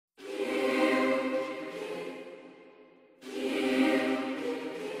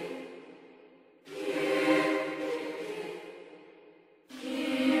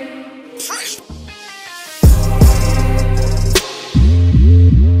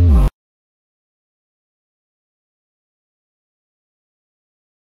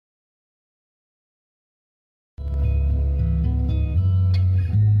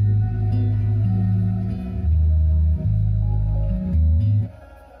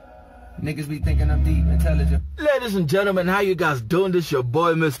Niggas be thinking I'm deep, intelligent. Ladies and gentlemen, how you guys doing? This your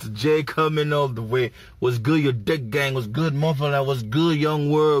boy, Mr. J, coming all the way. What's good, your dick gang? What's good, motherfucker? What's good,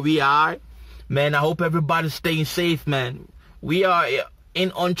 young world? We are. Man, I hope everybody's staying safe, man. We are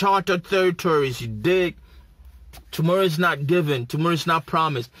in uncharted territories, you dig? Tomorrow is not given. Tomorrow is not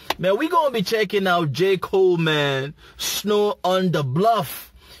promised. Man, we gonna be checking out J.COLE, man. Snow on the Bluff.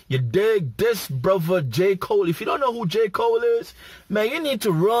 You dig? This brother J.COLE. If you don't know who J.COLE is, man, you need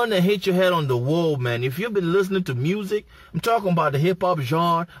to run and hit your head on the wall, man. If you've been listening to music, I'm talking about the hip-hop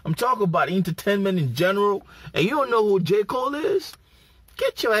genre, I'm talking about entertainment in general, and you don't know who J.COLE is,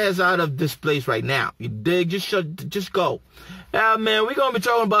 get your ass out of this place right now. You dig? Just go. Yeah, man, we're going to be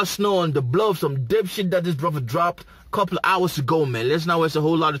talking about Snow on the Bluff, some dipshit that this brother dropped a couple of hours ago, man. Let's not waste a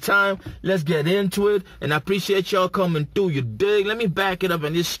whole lot of time. Let's get into it, and I appreciate y'all coming through. You dig? Let me back it up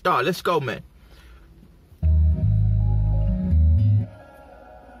and just start. Let's go, man.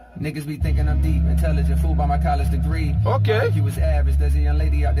 Niggas be thinking I'm deep, intelligent, fooled by my college degree. Okay. He was average. There's a young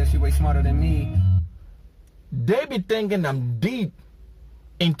lady out there, she way smarter than me. They be thinking I'm deep,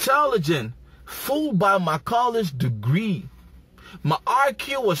 intelligent, fooled by my college degree. My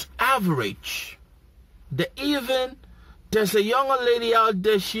IQ was average. There's a younger lady out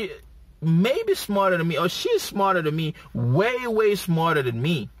there, she may be smarter than me, or she's smarter than me, way smarter than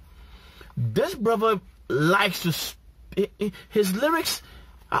me. This brother likes to, his lyrics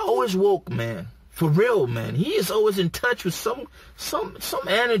are always woke, man. For real, man. He is always in touch with some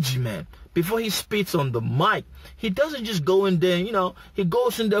energy, man. Before he spits on the mic, he doesn't just go in there, you know, he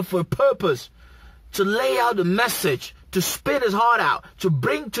goes in there for a purpose, to lay out the message, to spit his heart out, to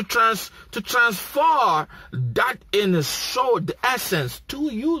transfer that in his soul, the essence, to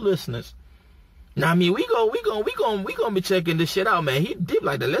you listeners. Now, I mean, we gonna be checking this shit out, man. He deep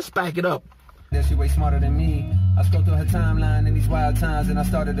like that. Let's back it up. That she way smarter than me. I scrolled through her timeline in these wild times and I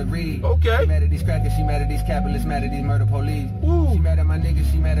started to read. Okay. She mad at these crackers, she mad at these capitalists, mad at these murder police. Ooh. She mad at my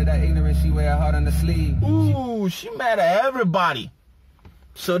niggas, she mad at that ignorance, she wear her heart on the sleeve. Ooh, she mad at everybody.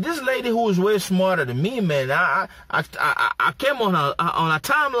 So this lady who is way smarter than me, man, I came on a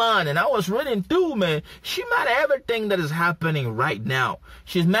timeline and I was reading through, man. She mad at everything that is happening right now.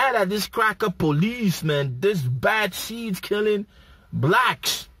 She's mad at this cracker police, man. This bad seeds killing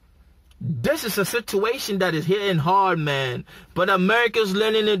blacks. This is a situation that is hitting hard, man. But America's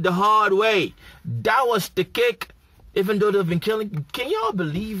learning it the hard way. That was the kick. Even though they've been killing, can y'all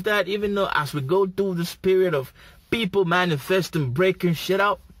believe that? Even though as we go through this period of people manifesting, breaking shit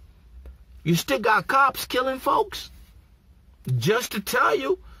up, you still got cops killing folks. Just to tell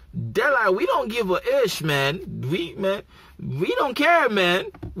you, they're like, we don't give a ish, man. We don't care, man.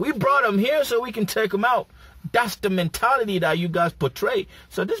 We brought them here so we can take them out. That's the mentality that you guys portray.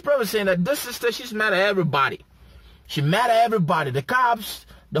 So this brother saying that this sister, she's mad at everybody. She mad at everybody. The cops,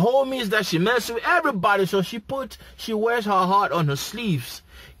 the homies that she messes with, everybody. So she wears her heart on her sleeves.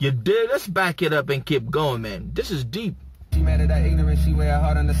 You dig? Let's back it up and keep going, man. This is deep. She mad at that ignorance, she wear her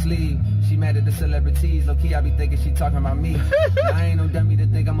heart on the sleeve. She mad at the celebrities, low-key I be thinking she talking about me. I ain't no dummy to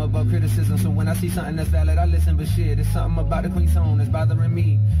think I'm above criticism, so when I see something that's valid, I listen, but shit, there's something about the queen tone that's bothering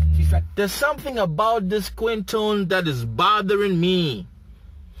me. There's something about this queen tone that is bothering me.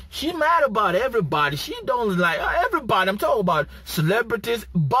 She mad about everybody. She don't like everybody. I'm talking about celebrities,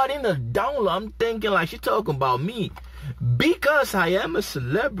 but in the download, I'm thinking like she talking about me. Because I am a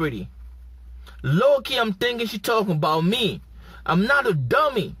celebrity. Low-key, I'm thinking she talking about me. I'm not a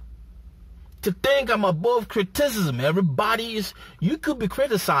dummy to think I'm above criticism. Everybody is, you could be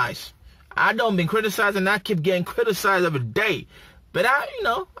criticized. I don't been criticized and I keep getting criticized every day. But I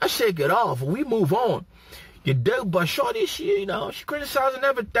shake it off. We move on. You dig? But shorty, she criticizing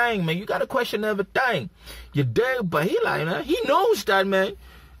everything, man. You got to question everything. You dig? But he like, man, he knows that, man.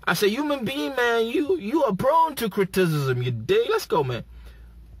 I say, human being, man, you are prone to criticism. You dig? Let's go, man.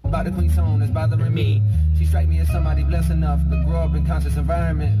 About the queen tone that's bothering me. She strike me as somebody blessed enough to grow up in conscious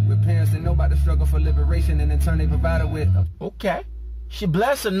environment with parents that know about the struggle for liberation and in turn they provide her with. Okay. She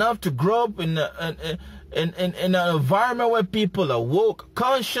blessed enough to grow up in an environment where people are woke,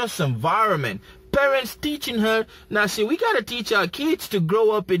 conscious environment. Parents teaching her. Now, see, we got to teach our kids to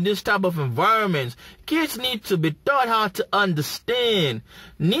grow up in this type of environments. Kids need to be taught how to understand.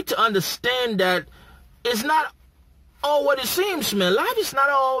 Need to understand that it's not all what it seems, man. Life is not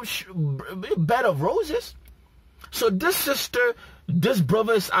all bed of roses. So this sister, this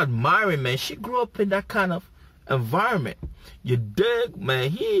brother is admiring, man. She grew up in that kind of environment. You dig, man?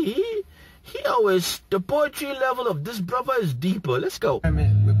 He always, the poetry level of this brother is deeper. Let's go.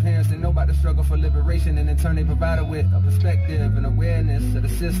 With parents that know about the struggle for liberation, and in turn they provide it with a perspective and awareness of the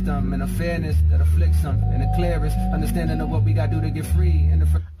system and a fairness that afflicts them, and the clearest understanding of what we gotta do to get free. And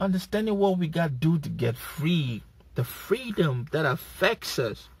understanding what we gotta do to get free, the freedom that affects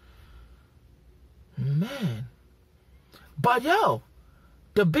us, man. But yo,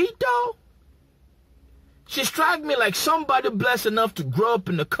 the beat though, she struck me like somebody blessed enough to grow up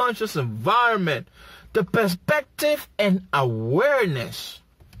in a conscious environment. The perspective and awareness.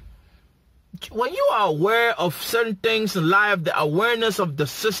 When you are aware of certain things in life, the awareness of the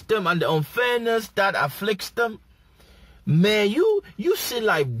system and the unfairness that afflicts them, man, you see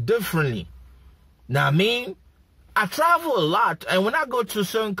life differently. Now, I mean, I travel a lot, and when I go to a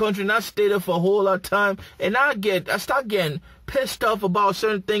certain country and I stay there for a whole lot of time, and I start getting pissed off about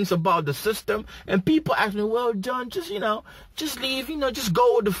certain things about the system, and people ask me, well, John, just leave, just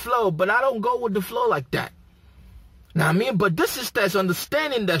go with the flow. But I don't go with the flow like that. Now, I mean, but this is that's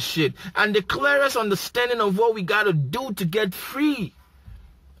understanding that shit, and the clearest understanding of what we gotta do to get free.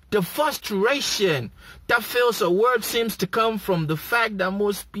 The frustration that feels a word seems to come from the fact that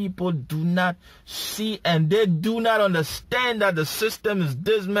most people do not see and they do not understand that the system is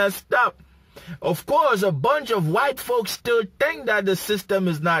this messed up. Of course, a bunch of white folks still think that the system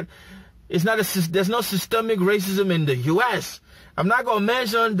there's no systemic racism in the U.S. I'm not going to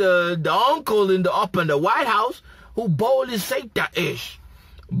mention the uncle up in the White House who boldly say that ish.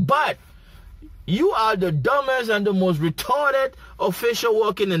 But you are the dumbest and the most retarded official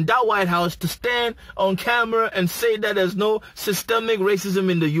working in that White House to stand on camera and say that there's no systemic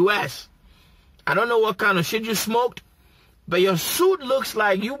racism in the U.S. I don't know what kind of shit you smoked, but your suit looks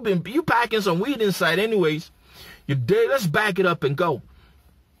like you packing some weed inside anyways. You did. Let's back it up and go.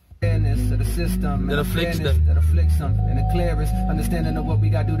 Of the system that afflicts them, and the clearest understanding of what we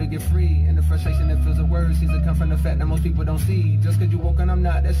gotta do to get free, and the frustration that fills the words seems to come from the fact that most people don't see. Just because you woke and I'm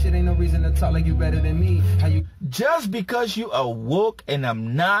not, that shit ain't no reason to talk like you better than me. Just because you are woke and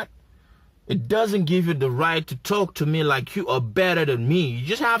I'm not, it doesn't give you the right to talk to me like you are better than me. You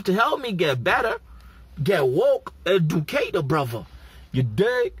just have to help me get better, get woke, educate a brother. You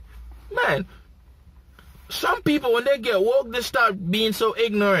dig? Man, some people, when they get woke, they start being so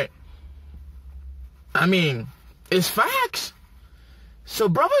ignorant. I mean, it's facts. So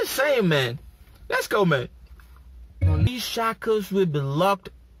brother is saying, man, let's go, man. These shackles will be locked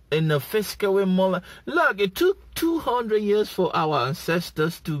in the physical way more. Look, it took 200 years for our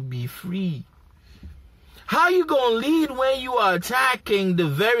ancestors to be free. How you gonna lead when you are attacking the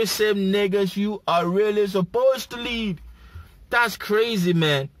very same niggas you are really supposed to lead? That's crazy,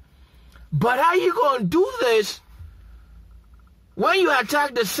 man. But how you gonna do this when you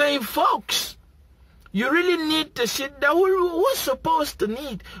attack the same folks? You really need the shit that we're supposed to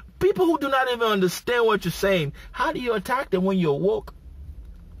need. People who do not even understand what you're saying. How do you attack them when you're woke?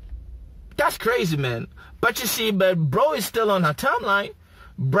 That's crazy, man. But you see, but bro is still on her timeline,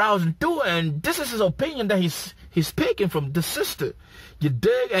 browsing through, and this is his opinion that he's picking from the sister. You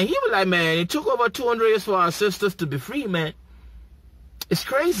dig? And he was like, man, it took over 200 years for our sisters to be free, man. It's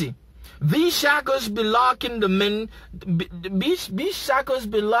crazy. These shackles be locking the men. These shackles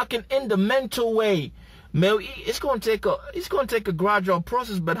be locking in the mental way. Man, it's gonna take a gradual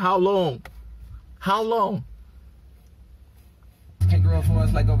process, but how long? How long? Can't grow up for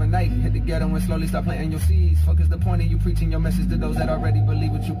us like overnight. Hit the ghetto and slowly start planting your seeds. Fuck is the point of you preaching your message to those that already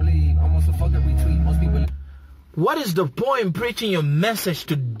believe what you believe? Almost a fucking retweet. Most people. What is the point in preaching your message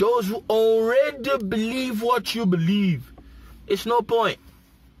to those who already believe what you believe? It's no point.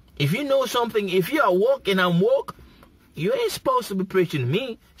 If you know something, if you are woke and I'm woke, you ain't supposed to be preaching to me.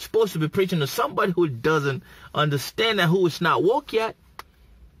 You're supposed to be preaching to somebody who doesn't understand and who is not woke yet.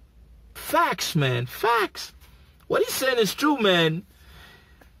 Facts, man. Facts. What he's saying is true, man.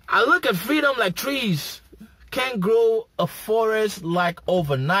 I look at freedom like trees. Can't grow a forest like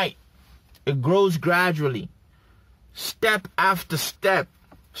overnight. It grows gradually. Step after step.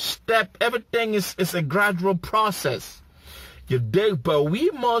 Everything is a gradual process. You dig? But we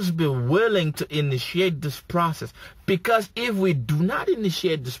must be willing to initiate this process, because if we do not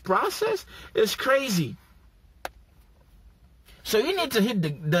initiate this process, it's crazy. So you need to hit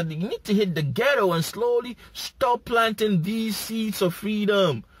the ghetto and slowly stop planting these seeds of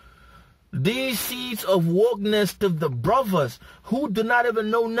freedom, these seeds of wokeness to the brothers who do not even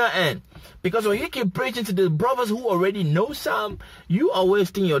know nothing. Because when you keep preaching to the brothers who already know some, you are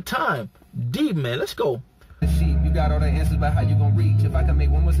wasting your time. Deep, man. Let's go. You got all the answers about how you gonna reach. If I can make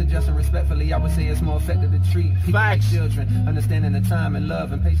one more suggestion respectfully, I would say it's more effective to treat people like children, understanding the time and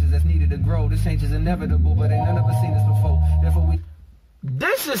love and patience that's needed to grow. This change is inevitable, but ain't none of us seen this before. Therefore,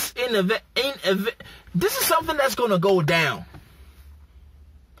 this is this is something that's gonna go down.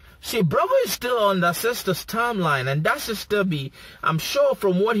 See, brother is still on the sister's timeline, and that sister I'm sure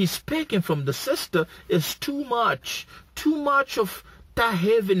from what he's speaking from the sister is too much of that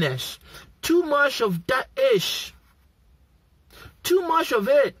heaviness, too much of that ish, too much of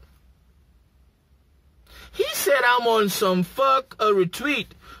it. He said, I'm on some fuck a retweet.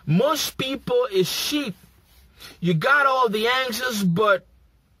 Most people is sheep. You got all the answers, but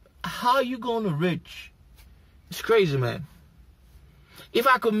how you gonna reach? It's crazy, man. If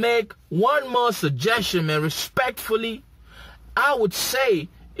I could make one more suggestion, man, respectfully, I would say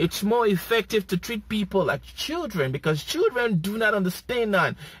it's more effective to treat people like children, because children do not understand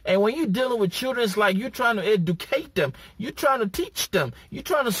that. And when you're dealing with children, it's like you're trying to educate them. You're trying to teach them. You're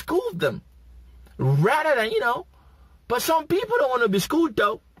trying to school them. Rather than, but some people don't want to be schooled,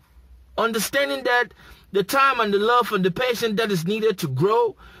 though. Understanding that the time and the love and the patience that is needed to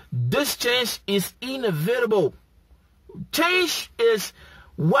grow, this change is inevitable. Change is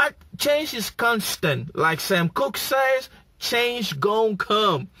constant. Like Sam Cooke says, change gon'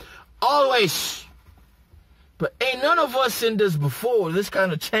 come. Always. But ain't none of us seen this before, this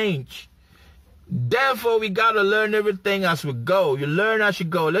kind of change. Therefore, we gotta learn everything as we go. You learn as you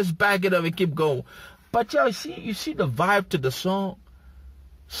go. Let's back it up and keep going. But y'all, you see the vibe to the song?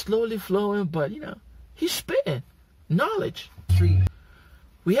 Slowly flowing, but he's spitting knowledge.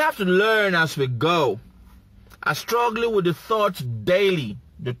 We have to learn as we go. I struggle with the thoughts daily.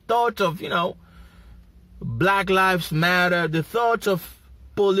 The thoughts of, Black Lives Matter, the thoughts of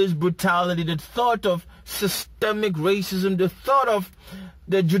police brutality, the thought of systemic racism, the thought of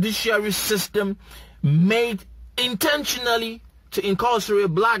the judiciary system made intentionally to incarcerate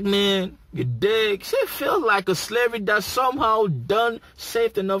black men. You dig? It feels like a slavery that's somehow done,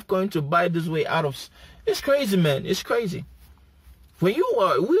 safe enough going to buy this way out of. It's crazy, man. It's crazy. When you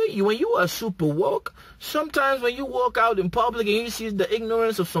are super woke, sometimes when you walk out in public and you see the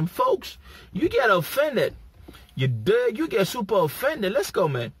ignorance of some folks, you get offended. You dig? You get super offended. Let's go,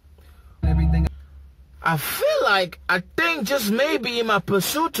 man. Everything. I think just maybe in my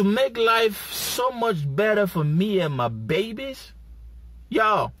pursuit to make life so much better for me and my babies,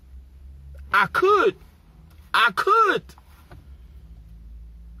 y'all, I could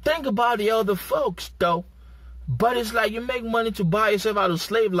think about the other folks, though. But it's like you make money to buy yourself out of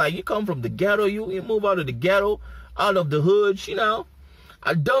slave. Like you come from the ghetto, you move out of the ghetto, out of the hood,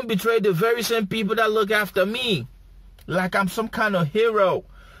 I don't betray the very same people that look after me like I'm some kind of hero.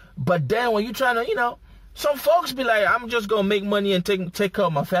 But then when you trying to, some folks be like, I'm just going to make money and take care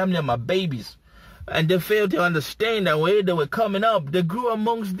of my family and my babies. And they fail to understand that when they were coming up, they grew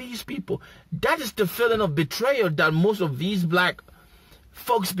amongst these people. That is the feeling of betrayal that most of these black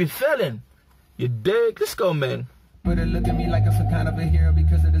folks be feeling. You dig? Let's go, man. But it look at me like I'm some kind of a hero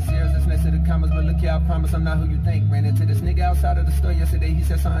because of the zeros that's next to the commas. But look here, I promise I'm not who you think. Ran into this nigga outside of the store yesterday. He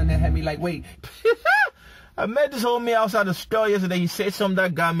said something that had me like, wait. I met this homie outside the store yesterday. He said something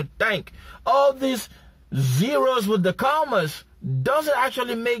that got me think. All these zeros with the commas doesn't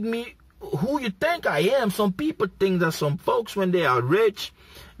actually make me who you think I am. Some people think that some folks, when they are rich,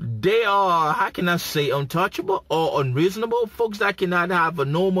 they are, how can I say, untouchable or unreasonable. Folks that cannot have a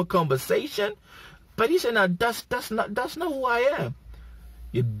normal conversation. But he said, "No, that's not who I am."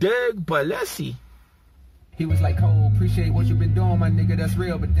 You dig? But let's see. He was like, "Cole, appreciate what you've been doing, my nigga. That's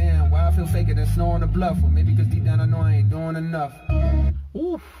real. But damn, why I feel faker than snow on the bluff? Or maybe because deep down I know I ain't doing enough."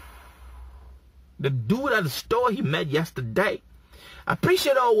 Oof. The dude at the store he met yesterday. I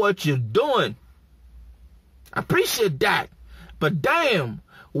appreciate all what you're doing. I appreciate that. But damn,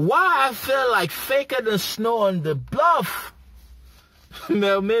 why I feel like faker than snow on the bluff?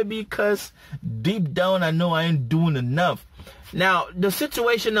 Well, maybe because deep down I know I ain't doing enough. Now, the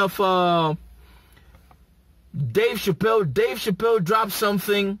situation of Dave Chappelle dropped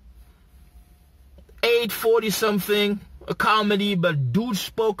something, 840 something, a comedy, but dude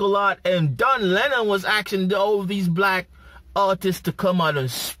spoke a lot, and Don Lennon was asking all these black artists to come out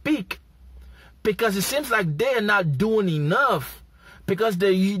and speak, because it seems like they're not doing enough, because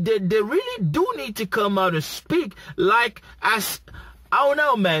they really do need to come out and speak. Like, as I don't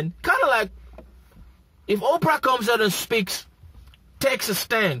know, man, kind of like if Oprah comes out and speaks, takes a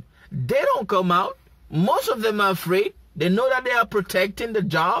stand, they don't come out. Most of them are afraid. They know that they are protecting the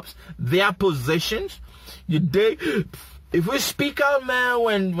jobs, their positions. You dig? If we speak out,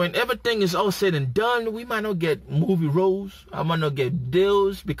 man, when everything is all said and done, we might not get movie roles. I might not get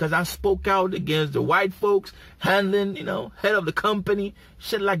deals because I spoke out against the white folks handling, head of the company,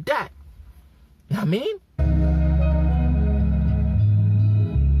 shit like that. You know what I mean?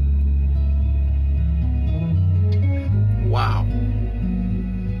 Wow.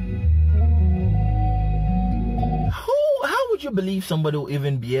 How would would you believe somebody will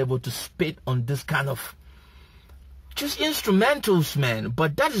even be able to spit on this kind of just instrumentals, man?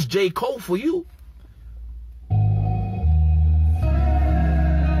 But that is J. Cole for you.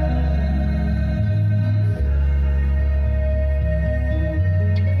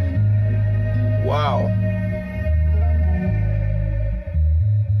 Wow.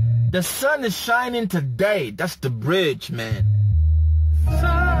 The sun is shining today. That's the bridge, man. Sun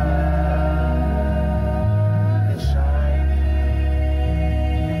is shining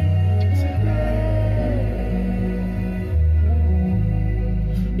today.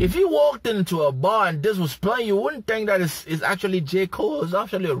 If you walked into a bar and this was playing, you wouldn't think that it's actually J. Cole. It's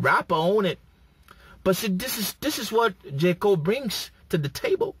actually a rapper on it. But see, this is what J. Cole brings to the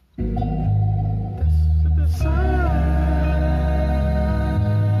table.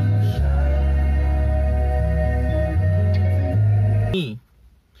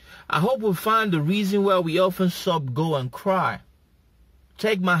 I hope we'll find the reason why we often stop, go and cry.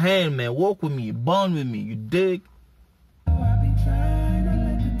 Take my hand, man. Walk with me. Bond with me. You dig?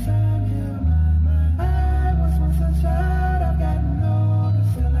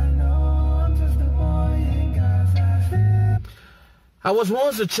 I was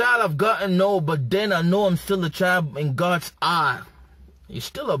once a child, I've gotten old, but then I know I'm still a child in God's eye. You're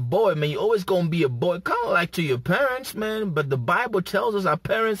still a boy, man. You're always going to be a boy. Kind of like to your parents, man. But the Bible tells us our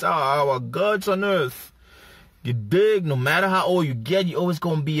parents are our gods on earth. You dig? No matter how old you get, you're always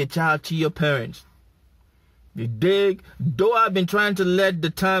going to be a child to your parents. You dig? Though I've been trying to let the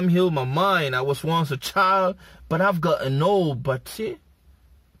time heal my mind. I was once a child, but I've gotten old. But see,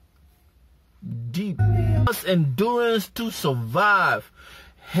 deep endurance to survive.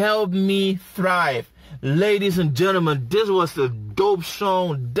 Help me thrive. Ladies and gentlemen, this was a dope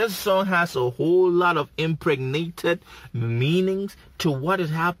song. This song has a whole lot of impregnated meanings to what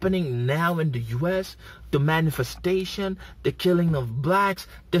is happening now in the U.S. The manifestation, the killing of blacks,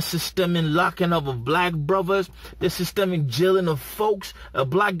 the systemic locking up of black brothers, the systemic jailing of folks. A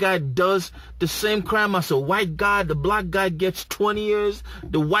black guy does the same crime as a white guy. The black guy gets 20 years.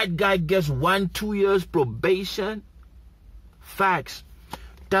 The white guy gets 1-2 years probation. Facts.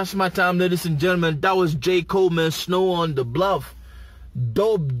 That's my time, ladies and gentlemen. That was J. Cole, man. Snow on the Bluff.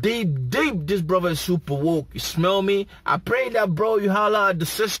 Dope, deep. This brother is super woke. You smell me? I pray that, bro, you holler at the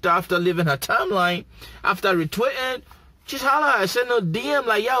sister after leaving her timeline. After retweeting, just holler at her. Send no DM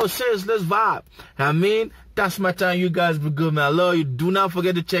like, yo, sis, let's vibe. I mean, that's my time. You guys be good, man. I love you. Do not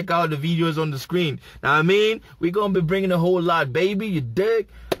forget to check out the videos on the screen. Now, I mean, we're going to be bringing a whole lot, baby. You dig?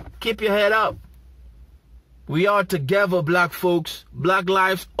 Keep your head up. We are together, black folks. Black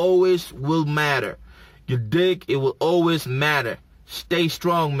lives always will matter. You dig? It will always matter. Stay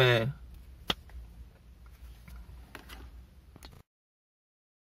strong, man.